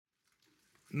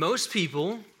Most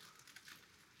people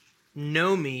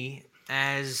know me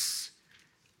as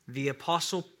the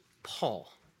Apostle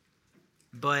Paul,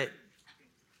 but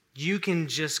you can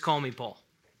just call me Paul.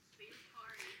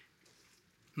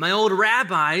 My old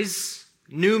rabbis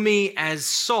knew me as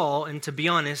Saul, and to be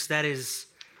honest, that is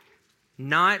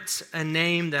not a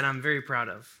name that I'm very proud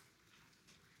of.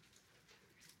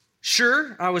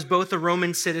 Sure, I was both a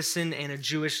Roman citizen and a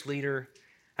Jewish leader.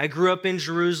 I grew up in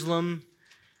Jerusalem.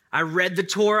 I read the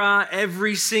Torah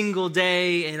every single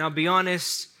day, and I'll be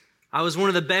honest, I was one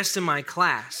of the best in my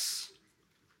class.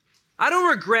 I don't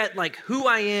regret who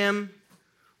I am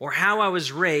or how I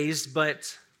was raised,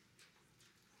 but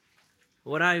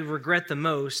what I regret the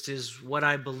most is what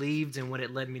I believed and what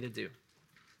it led me to do.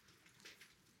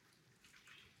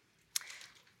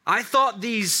 I thought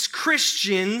these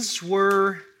Christians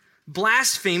were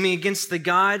blaspheming against the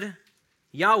God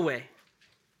Yahweh.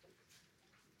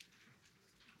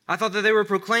 I thought that they were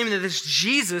proclaiming that this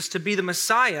Jesus to be the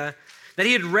Messiah, that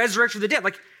he had resurrected from the dead.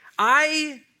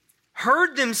 I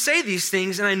heard them say these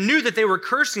things and I knew that they were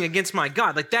cursing against my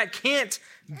God. That can't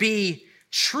be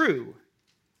true.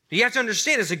 You have to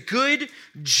understand, as a good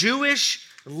Jewish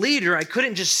leader, I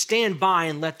couldn't just stand by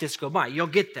and let this go by. You'll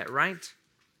get that, right?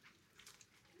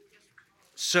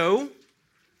 So,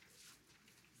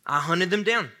 I hunted them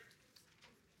down.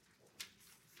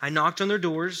 I knocked on their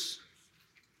doors.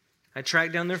 I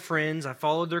tracked down their friends. I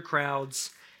followed their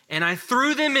crowds. And I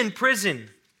threw them in prison.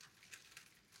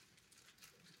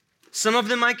 Some of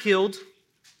them I killed.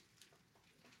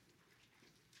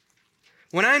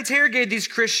 When I interrogated these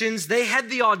Christians, they had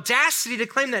the audacity to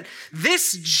claim that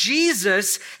this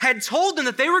Jesus had told them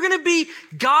that they were going to be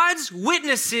God's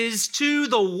witnesses to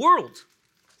the world.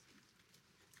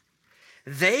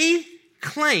 They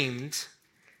claimed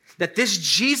that this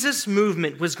Jesus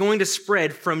movement was going to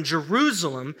spread from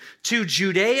Jerusalem to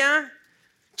Judea,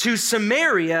 to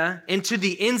Samaria, and to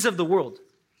the ends of the world.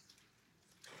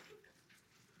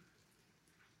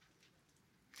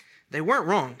 They weren't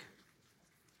wrong.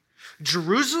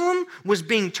 Jerusalem was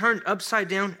being turned upside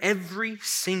down every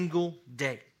single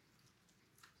day.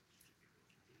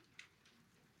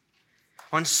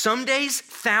 On some days,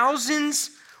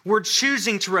 thousands were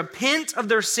choosing to repent of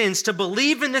their sins, to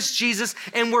believe in this Jesus,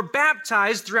 and were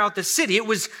baptized throughout the city. It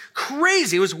was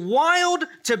crazy. It was wild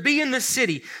to be in the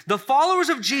city. The followers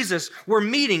of Jesus were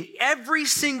meeting every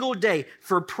single day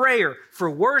for prayer,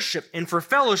 for worship, and for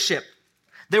fellowship.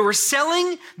 They were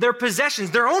selling their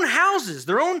possessions, their own houses,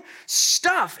 their own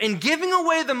stuff, and giving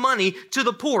away the money to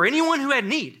the poor, anyone who had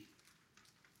need.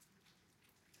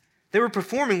 They were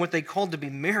performing what they called to be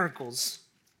miracles.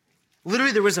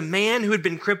 Literally, there was a man who had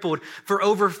been crippled for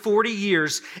over 40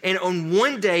 years, and on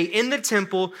one day in the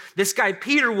temple, this guy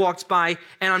Peter walked by,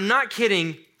 and I'm not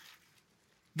kidding,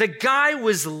 the guy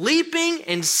was leaping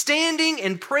and standing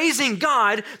and praising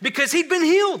God because he'd been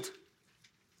healed.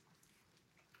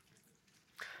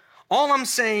 All I'm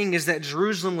saying is that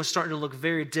Jerusalem was starting to look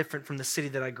very different from the city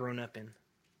that I'd grown up in.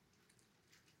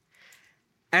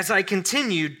 As I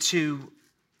continued to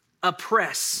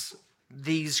oppress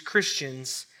these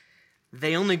Christians,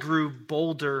 they only grew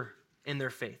bolder in their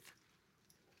faith.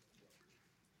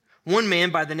 One man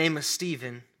by the name of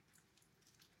Stephen,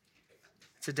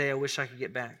 it's a day I wish I could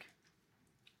get back.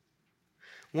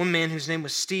 One man whose name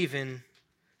was Stephen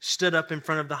stood up in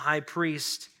front of the high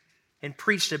priest and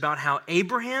preached about how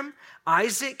Abraham,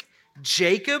 Isaac,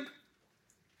 Jacob,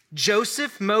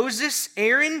 Joseph, Moses,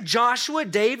 Aaron, Joshua,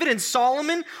 David, and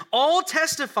Solomon all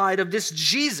testified of this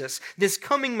Jesus, this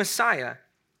coming Messiah.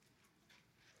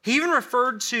 He even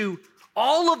referred to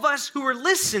all of us who were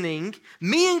listening,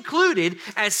 me included,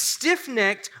 as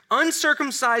stiff-necked,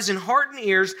 uncircumcised in heart and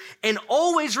ears, and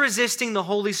always resisting the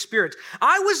Holy Spirit.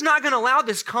 I was not going to allow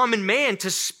this common man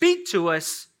to speak to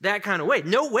us that kind of way.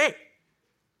 No way.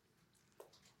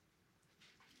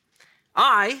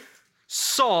 I,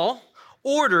 Saul,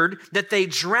 ordered that they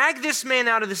drag this man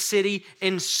out of the city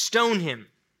and stone him.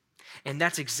 And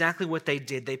that's exactly what they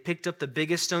did. They picked up the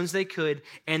biggest stones they could,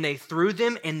 and they threw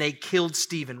them, and they killed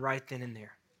Stephen right then and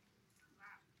there.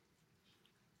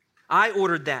 I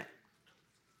ordered that.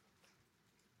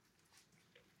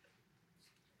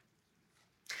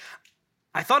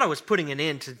 I thought I was putting an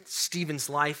end to Stephen's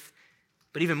life,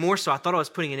 but even more so, I thought I was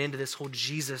putting an end to this whole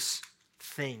Jesus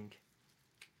thing.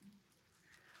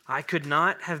 I could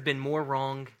not have been more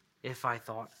wrong if I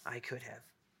thought I could have.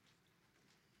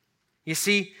 You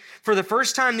see, for the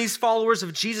first time, these followers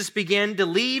of Jesus began to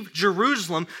leave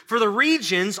Jerusalem for the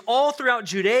regions all throughout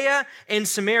Judea and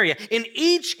Samaria. In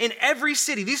each and every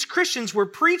city, these Christians were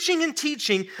preaching and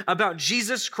teaching about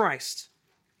Jesus Christ.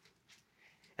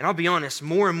 And I'll be honest,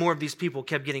 more and more of these people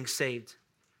kept getting saved.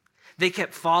 They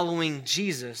kept following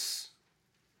Jesus.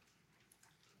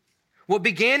 What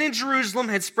began in Jerusalem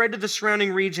had spread to the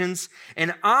surrounding regions,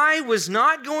 and I was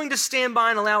not going to stand by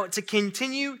and allow it to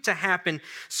continue to happen.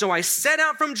 So I set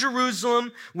out from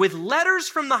Jerusalem with letters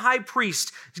from the high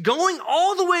priest, going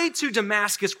all the way to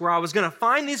Damascus, where I was going to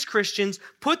find these Christians,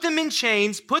 put them in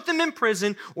chains, put them in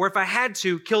prison, or if I had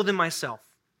to, kill them myself.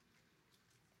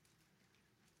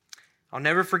 I'll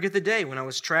never forget the day when I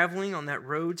was traveling on that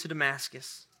road to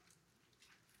Damascus.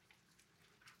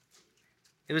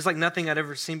 It was like nothing I'd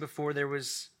ever seen before. There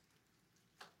was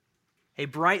a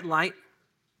bright light,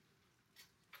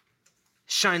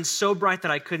 shined so bright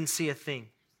that I couldn't see a thing.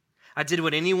 I did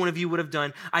what any one of you would have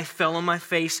done. I fell on my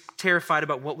face, terrified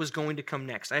about what was going to come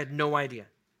next. I had no idea.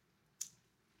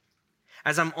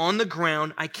 As I'm on the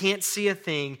ground, I can't see a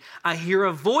thing. I hear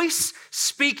a voice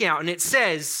speak out, and it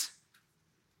says,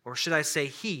 or should I say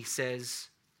he says,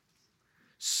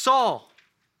 Saul,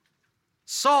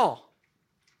 Saul,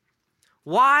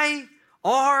 why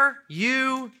are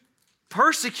you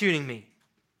persecuting me?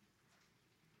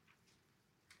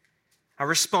 I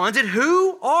responded,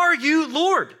 who are you,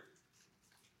 Lord?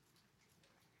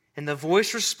 And the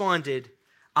voice responded,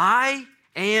 I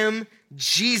am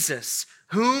Jesus,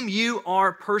 whom you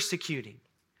are persecuting.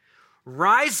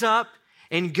 Rise up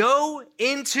and go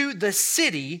into the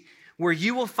city where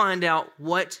you will find out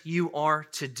what you are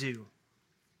to do.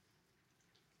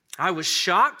 I was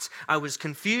shocked, I was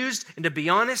confused, and to be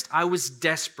honest, I was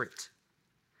desperate.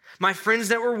 My friends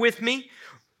that were with me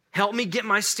helped me get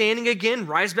my standing again,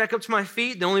 rise back up to my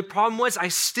feet. The only problem was I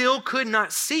still could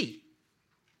not see.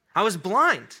 I was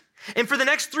blind. And for the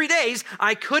next 3 days,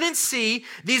 I couldn't see.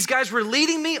 These guys were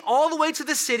leading me all the way to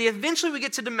the city. Eventually, we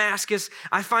get to Damascus.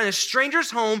 I find a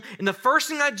stranger's home, and the first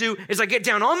thing I do is I get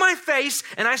down on my face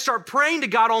and I start praying to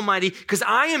God Almighty because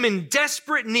I am in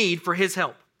desperate need for His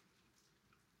help.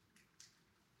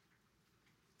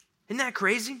 Isn't that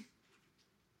crazy?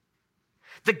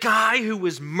 The guy who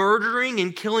was murdering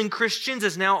and killing Christians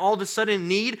is now all of a sudden in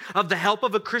need of the help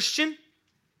of a Christian.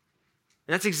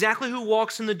 And that's exactly who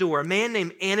walks in the door, a man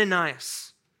named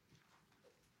Ananias.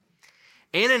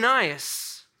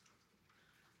 Ananias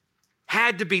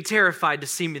had to be terrified to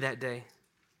see me that day.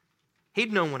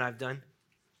 He'd known what I've done.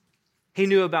 He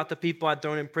knew about the people I'd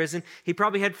thrown in prison. He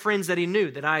probably had friends that he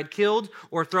knew that I had killed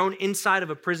or thrown inside of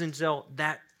a prison cell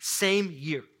that same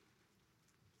year.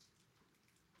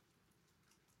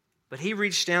 But he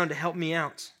reached down to help me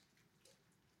out.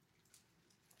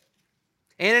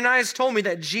 Ananias told me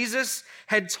that Jesus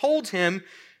had told him,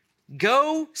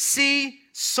 go see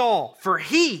Saul, for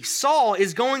he, Saul,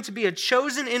 is going to be a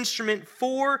chosen instrument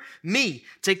for me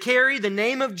to carry the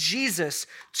name of Jesus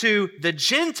to the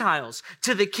Gentiles,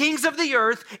 to the kings of the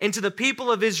earth, and to the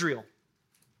people of Israel.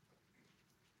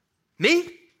 Me?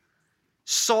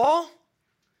 Saul?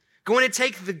 Going to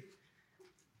take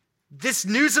this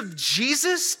news of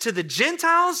Jesus to the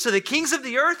Gentiles, to the kings of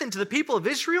the earth, and to the people of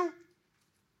Israel?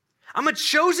 I'm a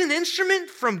chosen instrument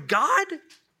from God?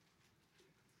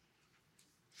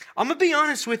 I'm going to be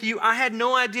honest with you. I had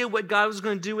no idea what God was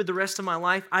going to do with the rest of my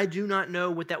life. I do not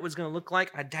know what that was going to look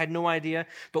like. I had no idea.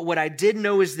 But what I did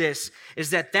know is this,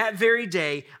 is that very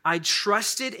day, I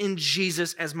trusted in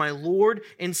Jesus as my Lord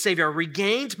and Savior. I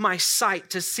regained my sight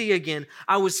to see again.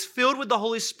 I was filled with the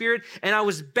Holy Spirit, and I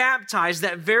was baptized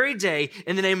that very day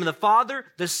in the name of the Father,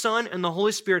 the Son, and the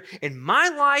Holy Spirit. And my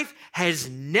life has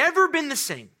never been the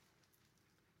same.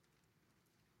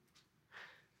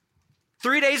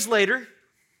 3 days later,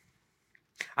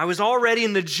 I was already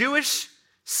in the Jewish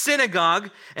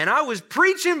synagogue, and I was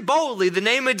preaching boldly the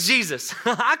name of Jesus.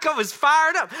 I was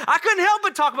fired up. I couldn't help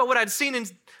but talk about what I'd seen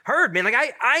and heard, man. Like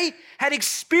I had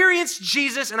experienced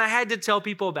Jesus, and I had to tell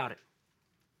people about it.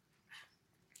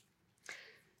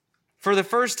 For the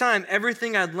first time,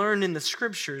 everything I'd learned in the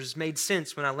scriptures made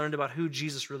sense when I learned about who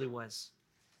Jesus really was.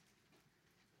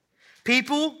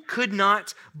 People could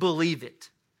not believe it.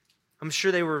 I'm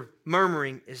sure they were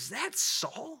murmuring, is that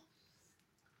Saul?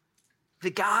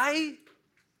 The guy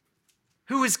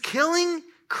who is killing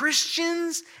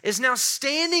Christians is now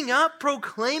standing up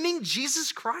proclaiming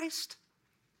Jesus Christ?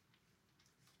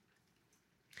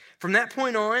 From that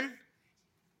point on,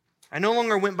 I no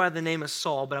longer went by the name of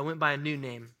Saul, but I went by a new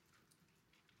name.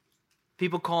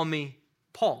 People call me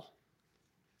Paul,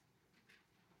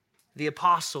 the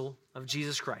apostle of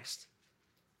Jesus Christ.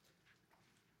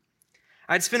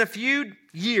 I'd spent a few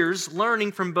years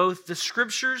learning from both the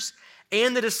scriptures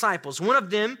and the disciples. One of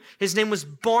them, his name was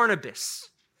Barnabas.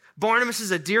 Barnabas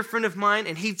is a dear friend of mine,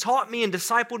 and he taught me and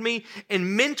discipled me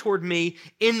and mentored me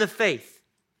in the faith.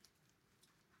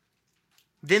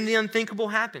 Then the unthinkable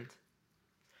happened.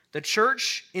 The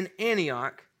church in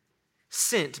Antioch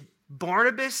sent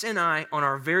Barnabas and I on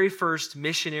our very first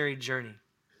missionary journey.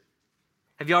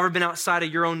 Have you ever been outside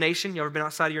of your own nation? You ever been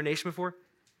outside of your nation before?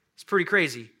 It's pretty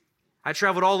crazy. I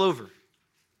traveled all over.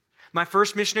 My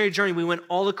first missionary journey, we went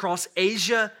all across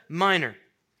Asia Minor,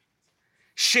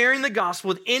 sharing the gospel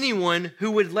with anyone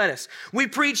who would let us. We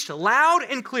preached loud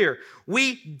and clear.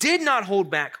 We did not hold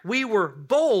back. We were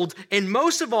bold, and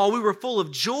most of all, we were full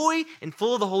of joy and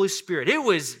full of the Holy Spirit. It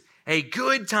was a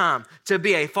good time to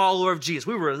be a follower of Jesus.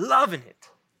 We were loving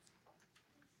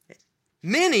it.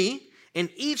 Many in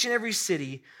each and every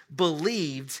city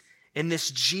believed in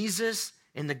this Jesus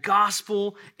and the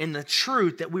gospel and the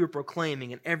truth that we were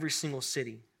proclaiming in every single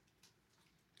city.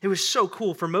 It was so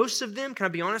cool. For most of them, can I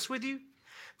be honest with you?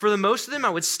 For the most of them, I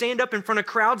would stand up in front of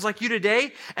crowds like you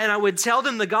today, and I would tell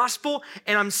them the gospel,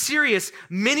 and I'm serious,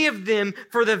 many of them,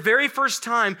 for the very first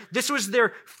time, this was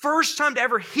their first time to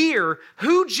ever hear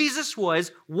who Jesus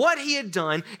was, what he had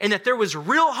done, and that there was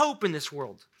real hope in this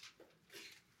world.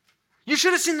 You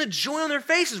should have seen the joy on their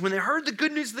faces when they heard the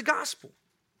good news of the gospel.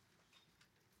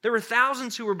 There were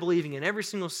thousands who were believing in every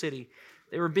single city.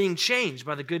 They were being changed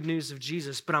by the good news of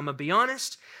Jesus. But I'm going to be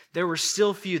honest, there were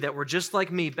still few that were just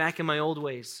like me back in my old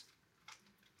ways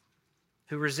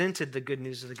who resented the good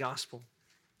news of the gospel.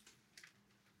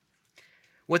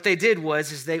 What they did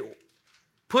was they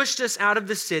pushed us out of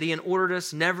the city and ordered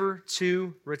us never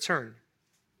to return.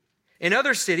 In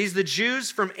other cities, the Jews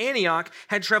from Antioch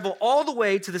had traveled all the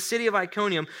way to the city of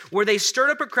Iconium, where they stirred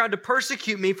up a crowd to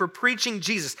persecute me for preaching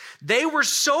Jesus. They were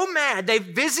so mad, they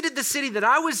visited the city that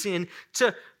I was in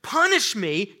to punish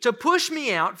me, to push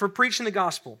me out for preaching the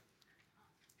gospel.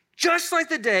 Just like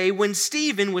the day when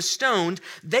Stephen was stoned,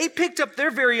 they picked up their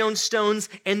very own stones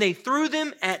and they threw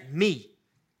them at me.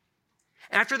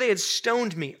 After they had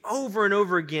stoned me over and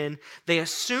over again, they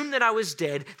assumed that I was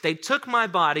dead. They took my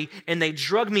body and they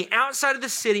dragged me outside of the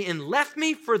city and left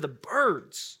me for the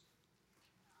birds.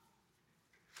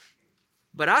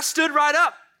 But I stood right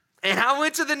up and I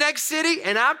went to the next city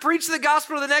and I preached the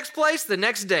gospel to the next place the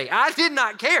next day. I did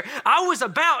not care. I was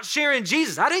about sharing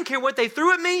Jesus. I didn't care what they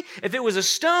threw at me. If it was a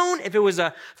stone, if it was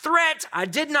a threat, I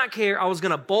did not care. I was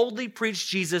going to boldly preach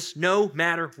Jesus no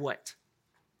matter what.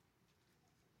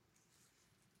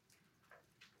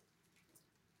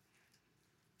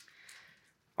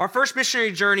 Our first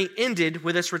missionary journey ended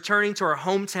with us returning to our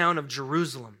hometown of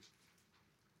Jerusalem.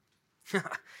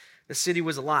 The city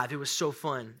was alive. It was so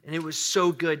fun. And it was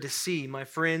so good to see my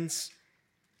friends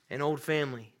and old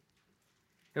family.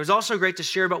 It was also great to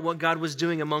share about what God was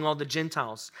doing among all the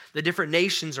Gentiles, the different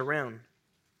nations around.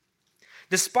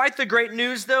 Despite the great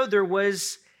news, though, there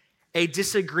was a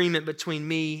disagreement between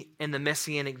me and the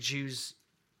Messianic Jews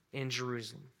in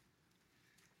Jerusalem.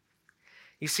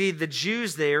 You see, the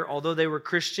Jews there, although they were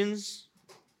Christians,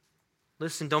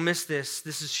 listen, don't miss this.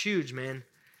 This is huge, man.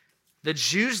 The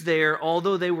Jews there,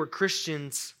 although they were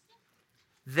Christians,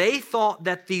 they thought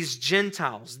that these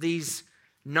Gentiles, these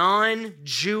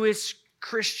non-Jewish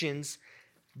Christians,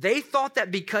 they thought that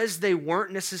because they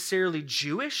weren't necessarily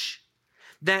Jewish,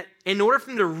 that in order for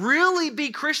them to really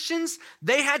be Christians,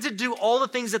 they had to do all the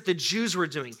things that the Jews were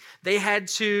doing. They had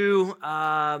to,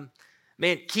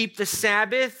 keep the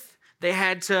Sabbath. They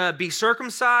had to be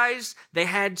circumcised. They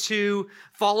had to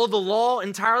follow the law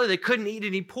entirely. They couldn't eat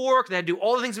any pork. They had to do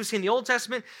all the things we see in the Old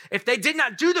Testament. If they did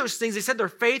not do those things, they said their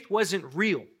faith wasn't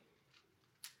real.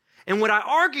 And what I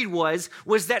argued was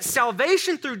that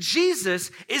salvation through Jesus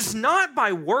is not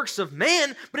by works of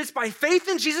man, but it's by faith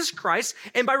in Jesus Christ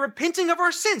and by repenting of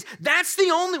our sins. That's the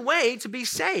only way to be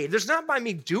saved. There's not by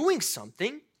me doing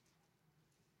something.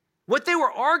 What they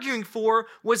were arguing for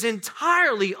was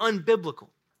entirely unbiblical.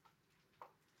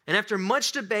 And after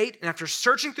much debate and after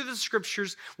searching through the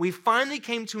scriptures, we finally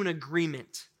came to an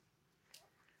agreement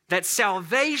that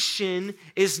salvation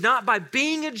is not by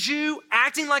being a Jew,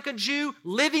 acting like a Jew,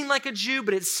 living like a Jew,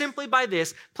 but it's simply by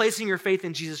this, placing your faith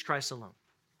in Jesus Christ alone.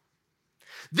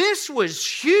 This was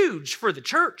huge for the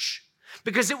church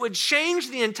because it would change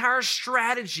the entire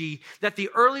strategy that the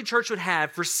early church would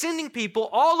have for sending people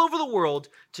all over the world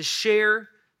to share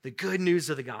the good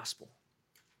news of the gospel.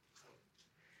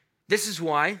 This is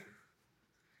why,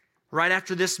 right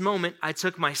after this moment, I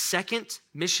took my second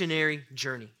missionary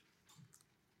journey.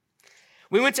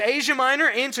 We went to Asia Minor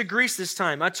and to Greece this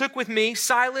time. I took with me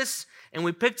Silas, and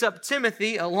we picked up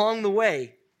Timothy along the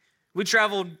way. We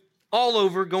traveled all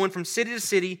over, going from city to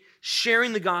city,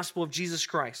 sharing the gospel of Jesus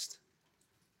Christ.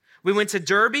 We went to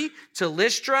Derbe, to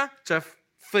Lystra, to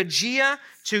Phrygia,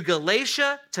 to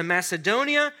Galatia, to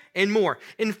Macedonia, and more.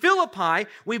 In Philippi,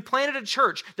 we planted a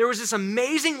church. There was this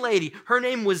amazing lady. Her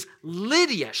name was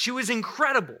Lydia. She was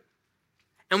incredible.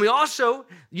 And we also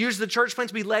use the church plant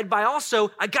to be led by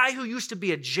also a guy who used to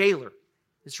be a jailer.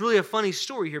 It's really a funny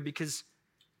story here because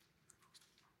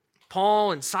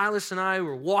Paul and Silas and I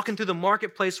were walking through the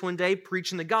marketplace one day,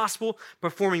 preaching the gospel,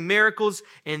 performing miracles,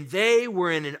 and they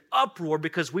were in an uproar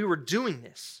because we were doing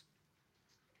this.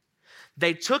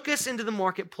 They took us into the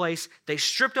marketplace, they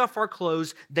stripped off our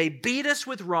clothes, they beat us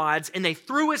with rods, and they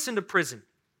threw us into prison,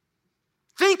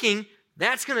 thinking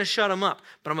that's going to shut them up.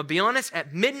 But I'm going to be honest,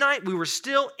 at midnight, we were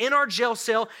still in our jail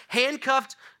cell,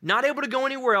 handcuffed, not able to go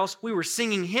anywhere else. We were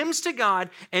singing hymns to God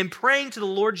and praying to the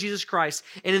Lord Jesus Christ.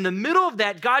 And in the middle of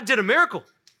that, God did a miracle.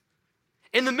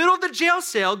 In the middle of the jail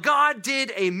cell, God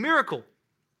did a miracle.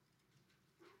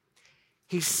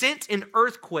 He sent an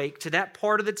earthquake to that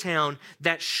part of the town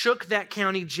that shook that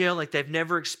county jail like they've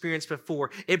never experienced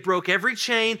before. It broke every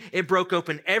chain, it broke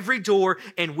open every door,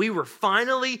 and we were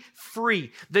finally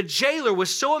free. The jailer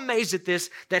was so amazed at this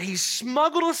that he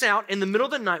smuggled us out in the middle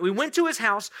of the night. We went to his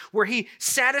house where he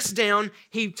sat us down.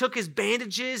 He took his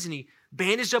bandages and he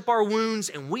bandaged up our wounds,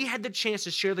 and we had the chance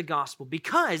to share the gospel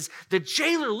because the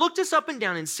jailer looked us up and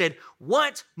down and said,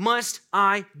 "What must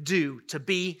I do to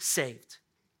be saved?"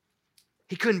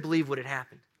 He couldn't believe what had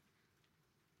happened.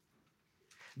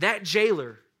 That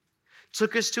jailer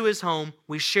took us to his home.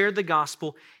 We shared the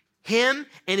gospel. Him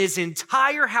and his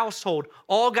entire household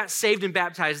all got saved and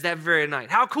baptized that very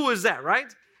night. How cool is that, right?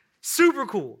 Super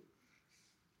cool.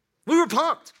 We were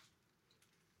pumped.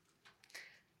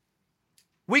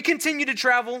 We continued to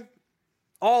travel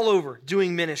all over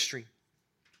doing ministry.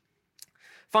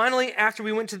 Finally, after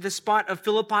we went to the spot of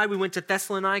Philippi, we went to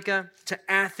Thessalonica, to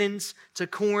Athens, to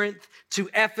Corinth, to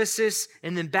Ephesus,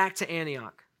 and then back to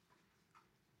Antioch.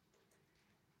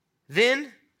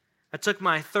 Then I took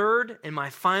my third and my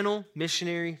final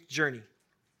missionary journey.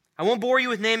 I won't bore you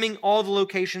with naming all the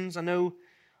locations. I know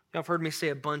y'all have heard me say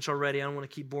a bunch already. I don't want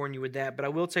to keep boring you with that, but I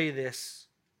will tell you this.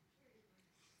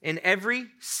 In every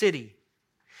city,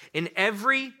 in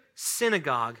every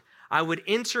synagogue, I would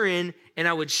enter in and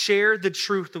I would share the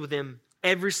truth with them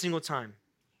every single time.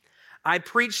 I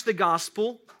preached the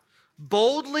gospel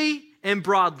boldly and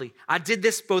broadly. I did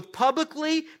this both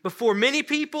publicly before many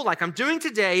people, like I'm doing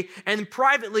today, and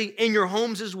privately in your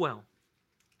homes as well.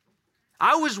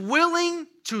 I was willing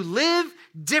to live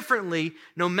differently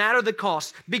no matter the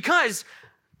cost because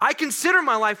I consider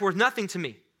my life worth nothing to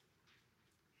me.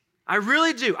 I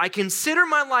really do. I consider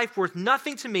my life worth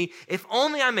nothing to me if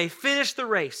only I may finish the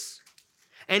race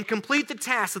and complete the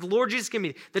task that the Lord Jesus gave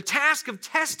me, the task of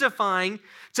testifying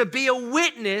to be a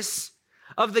witness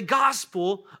of the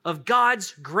gospel of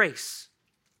God's grace.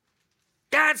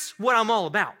 That's what I'm all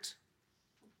about.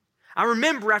 I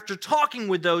remember after talking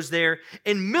with those there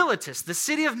in Miletus, the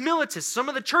city of Miletus, some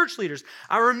of the church leaders,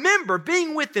 I remember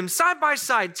being with them side by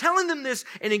side, telling them this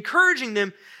and encouraging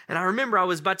them. And I remember I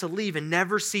was about to leave and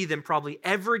never see them probably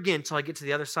ever again until I get to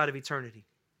the other side of eternity.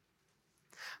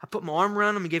 I put my arm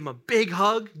around them and gave them a big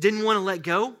hug, didn't want to let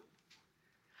go.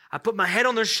 I put my head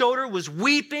on their shoulder, was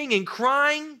weeping and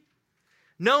crying,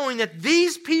 knowing that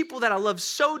these people that I love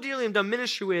so dearly and done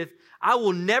ministry with, I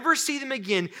will never see them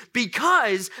again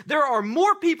because there are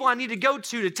more people I need to go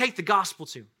to take the gospel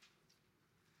to.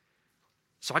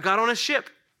 So I got on a ship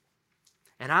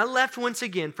and I left once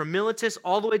again from Miletus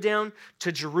all the way down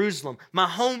to Jerusalem, my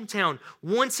hometown,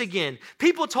 once again.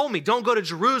 People told me, don't go to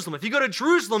Jerusalem. If you go to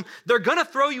Jerusalem, they're going to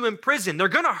throw you in prison. They're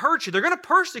going to hurt you. They're going to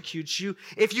persecute you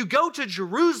if you go to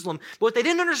Jerusalem. But what they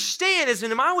didn't understand is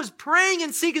when I was praying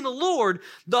and seeking the Lord,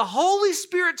 the Holy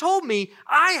Spirit told me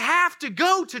I have to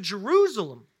go to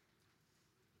Jerusalem.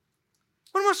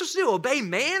 What am I supposed to do? Obey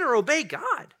man or obey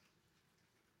God?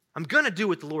 I'm going to do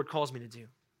what the Lord calls me to do.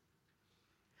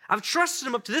 I've trusted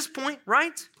him up to this point,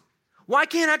 right? Why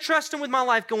can't I trust him with my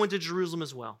life going to Jerusalem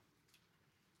as well?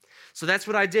 So that's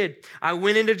what I did. I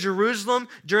went into Jerusalem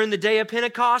during the day of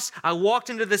Pentecost. I walked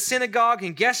into the synagogue,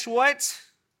 and guess what?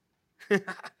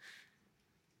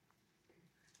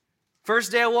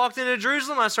 First day I walked into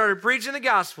Jerusalem, I started preaching the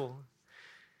gospel.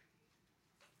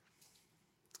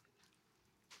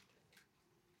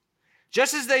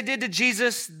 Just as they did to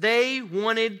Jesus, they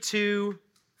wanted to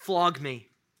flog me.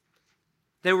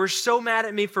 They were so mad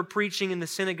at me for preaching in the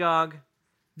synagogue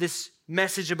this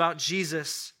message about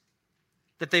Jesus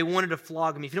that they wanted to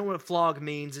flog me. If you don't know what flog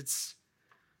means, it's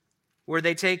where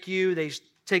they take you, they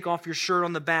take off your shirt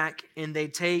on the back, and they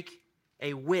take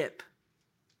a whip.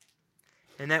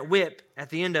 And that whip, at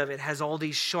the end of it, has all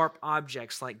these sharp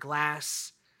objects like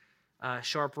glass,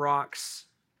 sharp rocks,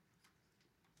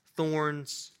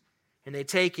 thorns, and they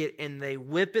take it and they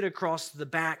whip it across the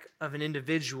back of an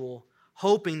individual,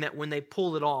 hoping that when they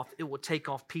pull it off, it will take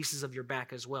off pieces of your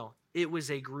back as well. It was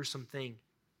a gruesome thing.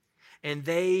 and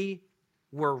they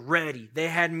were ready. They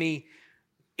had me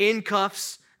in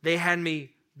cuffs. They had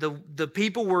me, the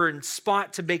people were in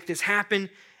spot to make this happen.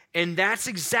 And that's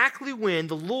exactly when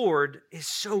the Lord is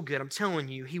so good. I'm telling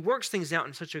you, he works things out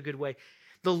in such a good way.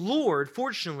 The Lord,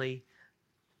 fortunately,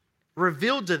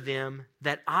 revealed to them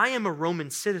that I am a Roman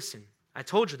citizen. I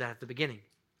told you that at the beginning.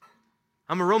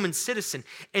 I'm a Roman citizen.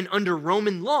 And under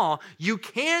Roman law, you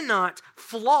cannot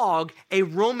flog a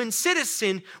Roman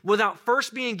citizen without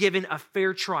first being given a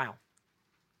fair trial.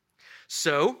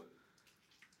 So,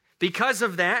 because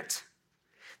of that,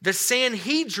 the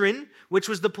Sanhedrin, which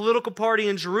was the political party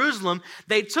in Jerusalem,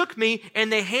 they took me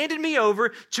and they handed me over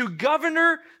to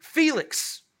Governor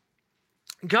Felix.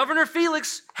 Governor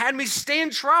Felix had me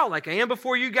stand trial like I am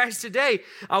before you guys today.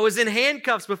 I was in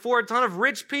handcuffs before a ton of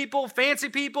rich people, fancy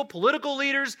people, political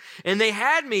leaders, and they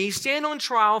had me stand on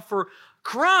trial for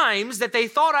crimes that they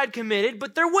thought I'd committed,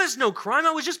 but there was no crime.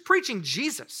 I was just preaching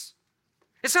Jesus.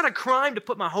 It's not a crime to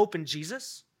put my hope in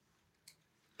Jesus.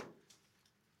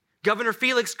 Governor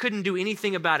Felix couldn't do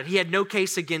anything about it. He had no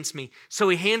case against me. So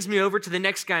he hands me over to the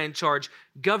next guy in charge,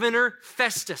 Governor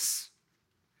Festus.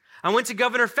 I went to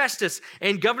Governor Festus,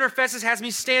 and Governor Festus has me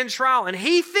stand trial, and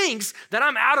he thinks that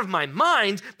I'm out of my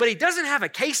mind, but he doesn't have a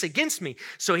case against me.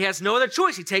 So he has no other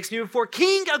choice. He takes me before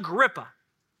King Agrippa.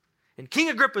 And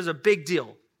King Agrippa is a big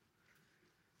deal.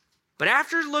 But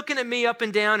after looking at me up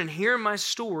and down and hearing my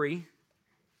story,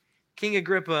 King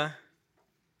Agrippa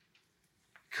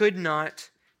could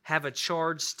not have a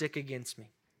charge stick against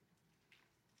me.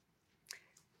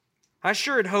 I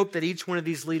sure had hoped that each one of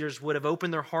these leaders would have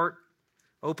opened their heart,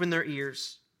 opened their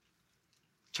ears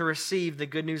to receive the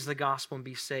good news of the gospel and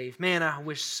be saved. Man, I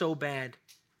wish so bad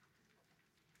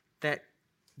that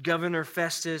Governor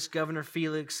Festus, Governor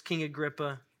Felix, King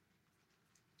Agrippa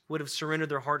would have surrendered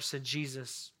their hearts to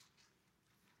Jesus.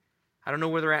 I don't know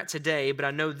where they're at today, but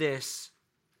I know this.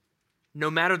 No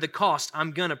matter the cost,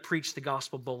 I'm going to preach the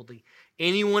gospel boldly.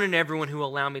 Anyone and everyone who will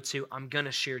allow me to, I'm going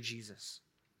to share Jesus.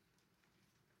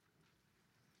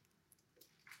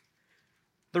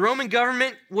 The Roman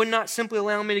government would not simply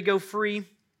allow me to go free,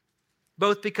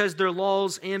 both because their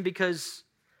laws and because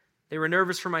they were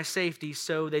nervous for my safety,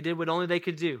 so they did what only they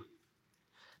could do.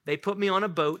 They put me on a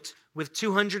boat with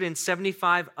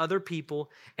 275 other people,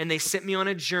 and they sent me on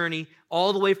a journey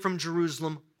all the way from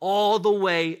Jerusalem, all the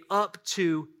way up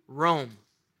to Rome.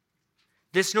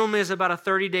 This normally is about a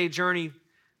 30-day journey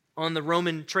on the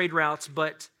Roman trade routes,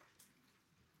 but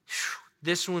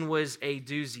this one was a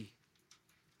doozy.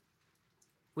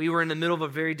 We were in the middle of a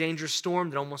very dangerous storm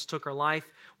that almost took our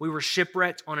life. We were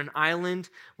shipwrecked on an island.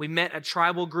 We met a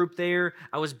tribal group there.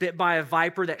 I was bit by a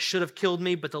viper that should have killed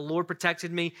me, but the Lord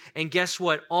protected me. And guess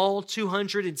what? All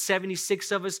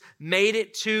 276 of us made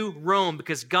it to Rome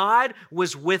because God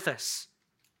was with us.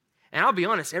 And I'll be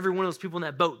honest, every one of those people in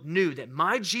that boat knew that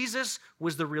my Jesus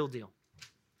was the real deal.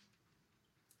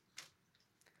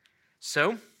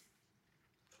 So,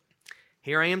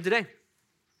 here I am today.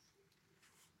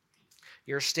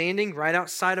 You're standing right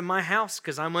outside of my house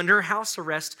because I'm under house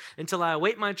arrest until I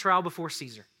await my trial before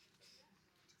Caesar.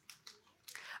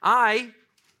 I,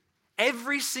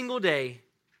 every single day,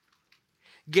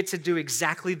 get to do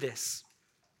exactly this.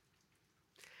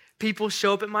 People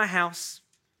show up at my house.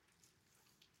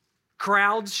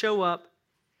 Crowds show up.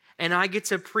 And I get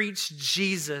to preach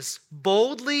Jesus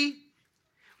boldly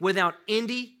without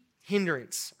any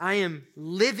hindrance. I am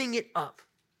living it up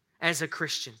as a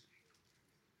Christian.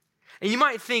 And you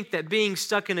might think that being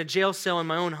stuck in a jail cell in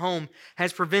my own home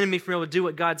has prevented me from able to do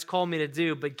what God's called me to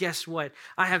do. But guess what?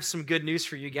 I have some good news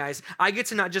for you guys. I get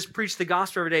to not just preach the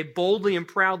gospel every day boldly and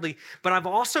proudly, but I've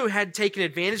also had taken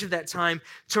advantage of that time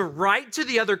to write to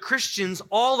the other Christians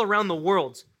all around the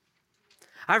world.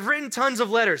 I've written tons of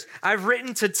letters. I've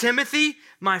written to Timothy,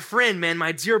 my friend, man,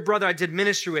 my dear brother I did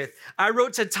ministry with. I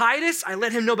wrote to Titus. I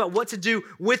let him know about what to do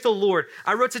with the Lord.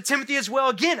 I wrote to Timothy as well,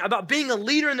 again, about being a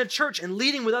leader in the church and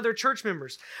leading with other church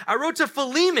members. I wrote to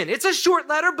Philemon. It's a short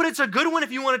letter, but it's a good one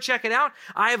if you want to check it out.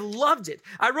 I have loved it.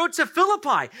 I wrote to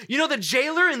Philippi. You know the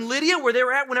jailer in Lydia where they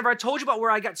were at whenever I told you about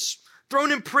where I got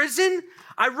thrown in prison?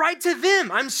 I write to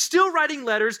them. I'm still writing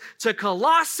letters to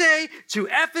Colossae, to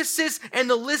Ephesus, and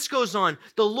the list goes on.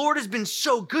 The Lord has been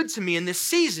so good to me in this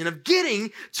season of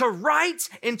getting to write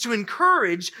and to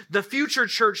encourage the future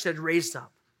church that raised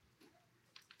up.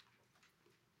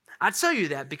 I tell you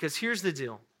that because here's the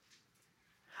deal.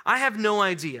 I have no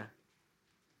idea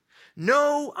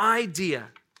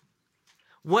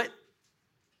what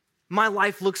my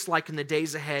life looks like in the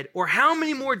days ahead or how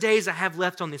many more days I have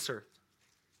left on this earth.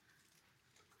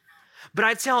 But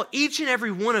I tell each and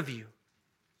every one of you,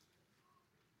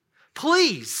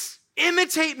 please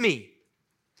imitate me.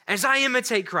 as I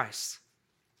imitate Christ?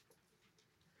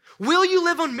 Will you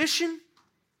live on mission?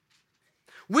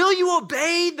 Will you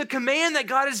obey the command that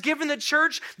God has given the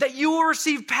church, that you will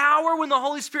receive power when the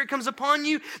Holy Spirit comes upon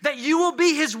you, that you will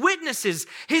be his witnesses,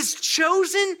 his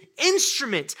chosen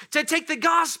instrument to take the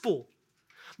gospel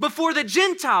before the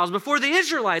Gentiles, before the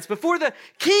Israelites, before the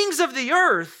kings of the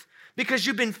earth, because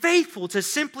you've been faithful to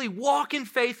simply walk in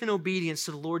faith and obedience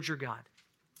to the Lord your God?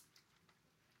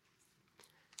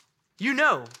 You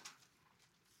know,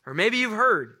 or maybe you've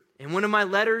heard in one of my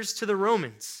letters to the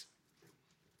Romans,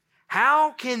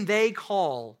 how can they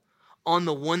call on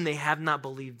the one they have not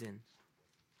believed in?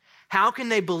 How can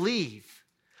they believe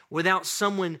without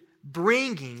someone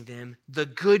bringing them the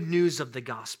good news of the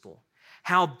gospel?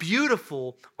 How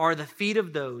beautiful are the feet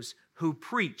of those who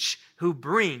preach, who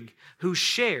bring, who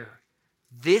share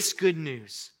this good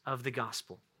news of the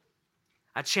gospel.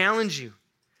 I challenge you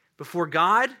before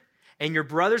God and your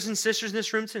brothers and sisters in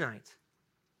this room tonight,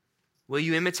 will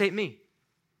you imitate me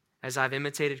as I've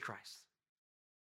imitated Christ?